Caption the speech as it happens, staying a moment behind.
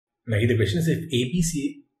Now here the question is, if A, B,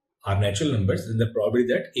 C are natural numbers, then the probability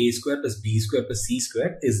that A square plus B square plus C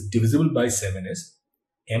square is divisible by 7 is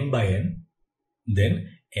m by n, then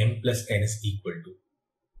m plus n is equal to.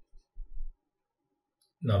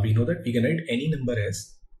 Now we know that we can write any number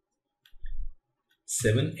as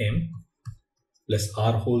 7m plus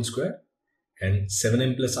r whole square, and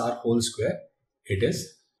 7m plus r whole square, it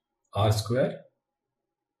is r square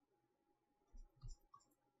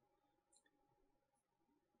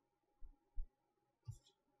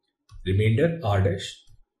remainder r dash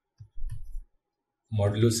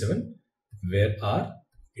modulo 7, where r,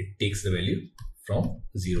 it takes the value from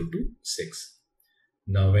 0 to 6.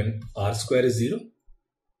 Now when r square is 0,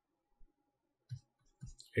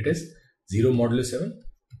 it is 0 modulo 7.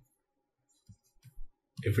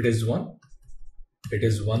 If it is 1, it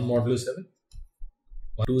is 1 modulo 7.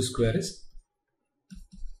 2 square is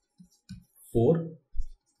 4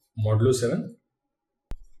 modulo 7.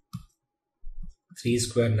 3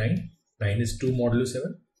 square 9. 9 is 2 modulo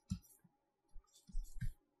 7.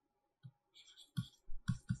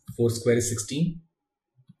 4 square is 16,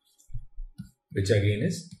 which again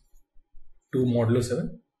is 2 modulo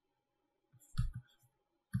 7.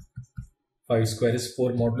 5 square is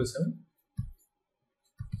 4 modulo 7.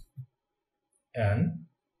 And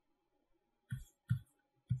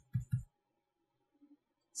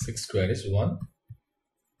 6 square is 1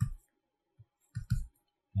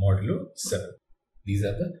 modulo 7. These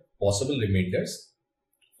are the possible remainders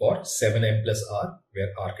for 7m plus r,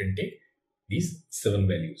 where r can take these 7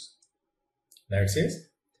 values. Now it says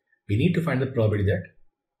we need to find the probability that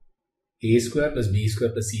a square plus b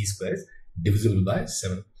square plus c square is divisible by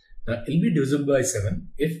 7. Now it will be divisible by 7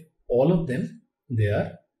 if all of them, they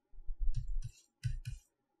are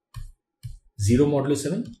 0 modulo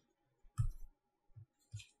 7,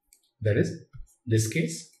 that is this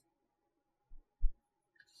case,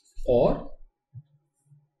 or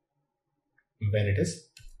when it is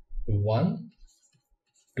 1,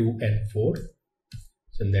 2 and 4.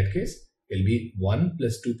 So in that case, it will be 1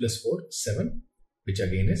 plus 2 plus 4, 7, which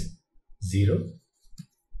again is 0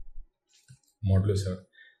 modulo 7.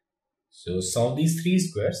 So some of these 3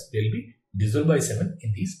 squares, they will be divisible by 7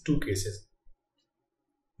 in these 2 cases.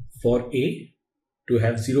 For A to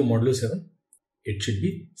have 0 modulo 7, it should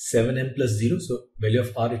be 7m plus 0. So value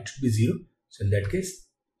of r, it should be 0. So in that case,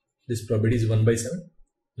 this probability is 1 by 7.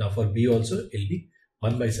 Now for B also, it will be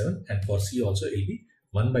 1 by 7, and for C also, it will be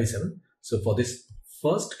 1 by 7. So for this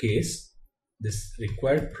first case, this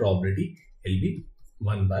required probability will be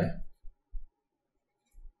 1 by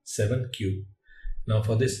 7 cube. Now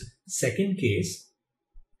for this second case,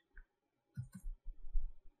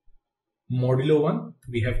 modulo 1,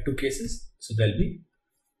 we have 2 cases. So there will be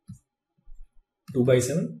 2 by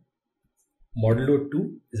 7. Modulo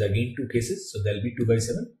 2 is again 2 cases. So there will be 2 by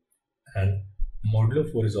 7. And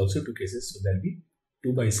modulo 4 is also 2 cases. So there will be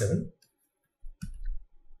 2 by 7.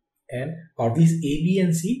 And out of these A, B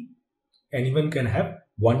and C, anyone can have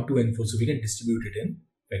 1, 2 and 4. So we can distribute it in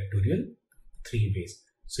factorial 3 ways.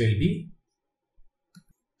 So it will be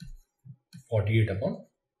 48 upon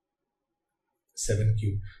 7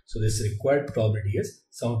 cube. So this required probability is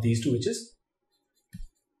sum of these two, which is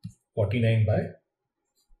 49 by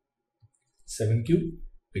 7 cube,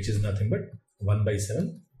 which is nothing but 1 by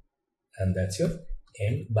 7, and that's your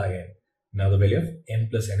m by n. Now the value of m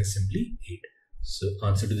plus n is simply 8. So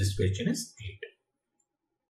answer to this question is 8.